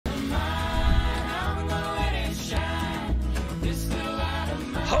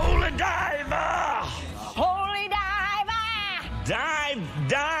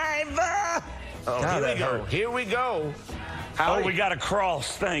that hurt. Here we go. Oh, we got a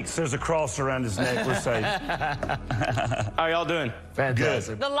cross. Thanks. There's a cross around his neck. We're safe. How y'all doing?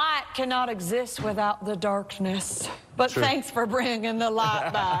 Fantastic. The light cannot exist without the darkness. But thanks for bringing the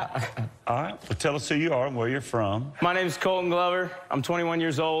light back. All right. Well, tell us who you are and where you're from. My name's Colt Glover. I'm 21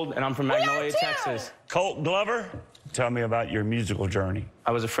 years old, and I'm from Magnolia, Texas. Colt Glover, tell me about your musical journey.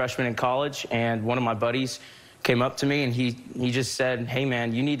 I was a freshman in college, and one of my buddies came up to me, and he just said, hey,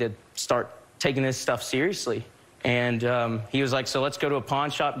 man, you need to start taking this stuff seriously. And he was like, so let's go to a pawn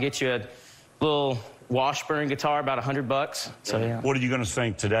shop, get you a little Washburn guitar, about $100. So, yeah. What are you going to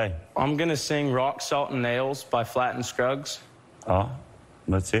sing today? I'm going to sing Rock, Salt, and Nails by Flatt and Scruggs. Oh,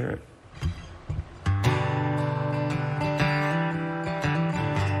 let's hear it.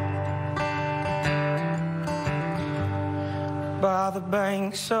 By the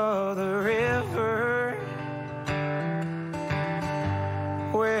banks of the river,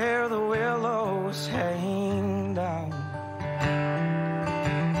 where the willows hang down,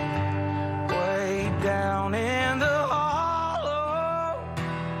 way down in the hollow,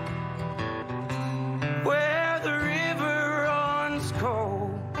 where the river runs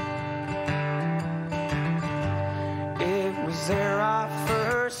cold. It was there I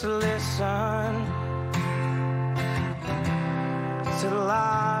first listened to the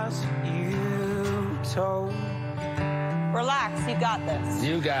lies you told. Relax, you got this.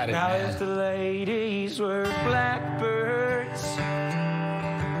 You got it, Now man. if the ladies were blackbirds,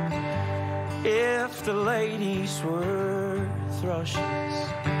 if the ladies were thrushes,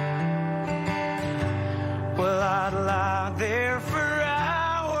 well, I'd lie there for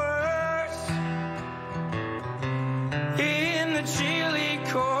hours in the chilly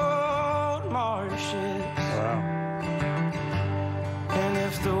cold marshes. Wow. And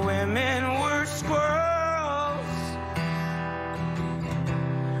if the women were squirrels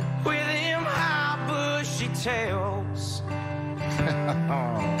with them high bushy tails,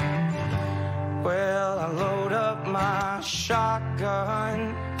 well, I load up my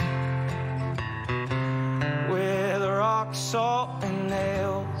shotgun with rock, salt, and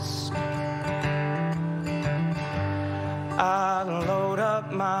nails. I load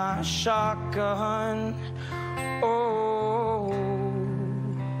up my shotgun. Oh.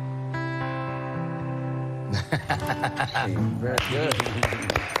 Very good.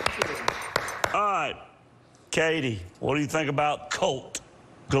 All right. Katie, what do you think about Colt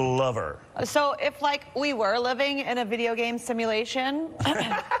Glover? So if, like, we were living in a video game simulation,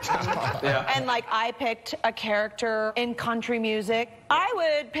 and, like, I picked a character in country music, I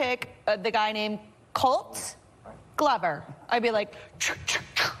would pick the guy named Colt Glover. I'd be like,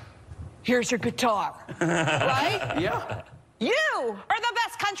 here's your guitar, right? Yeah. You are the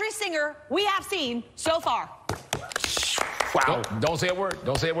best country singer we have seen so far. Wow. Don't say a word.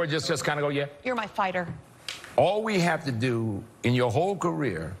 Don't say a word. Just kind of go, yeah. You're my fighter. All we have to do in your whole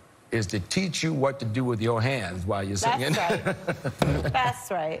career is to teach you what to do with your hands while you're singing. That's right.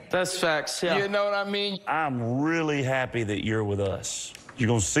 That's right. That's facts, yeah. You know what I mean? I'm really happy that you're with us. You're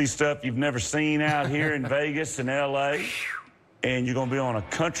going to see stuff you've never seen out here in Vegas and L.A., and you're going to be on a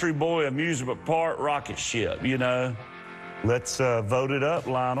Country Boy amusement park rocket ship, you know. Let's vote it up,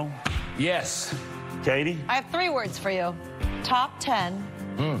 Lionel. Yes. Katie? I have 3 words for you. Top 10.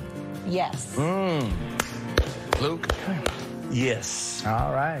 Yes. Luke? Yes.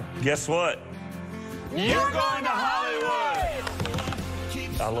 All right. Guess what? You're going to Hollywood!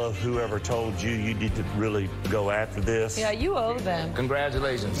 I love whoever told you you need to really go after this. Yeah, you owe them.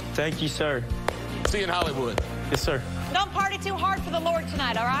 Congratulations. Thank you, sir. See you in Hollywood. Yes, sir. Don't party too hard for the Lord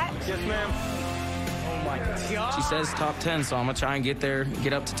tonight, all right? Yes, ma'am. Oh, my God. She says top 10, so I'm going to try and get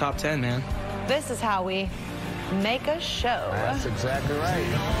up to top 10, man. This is how we make a show. That's exactly right.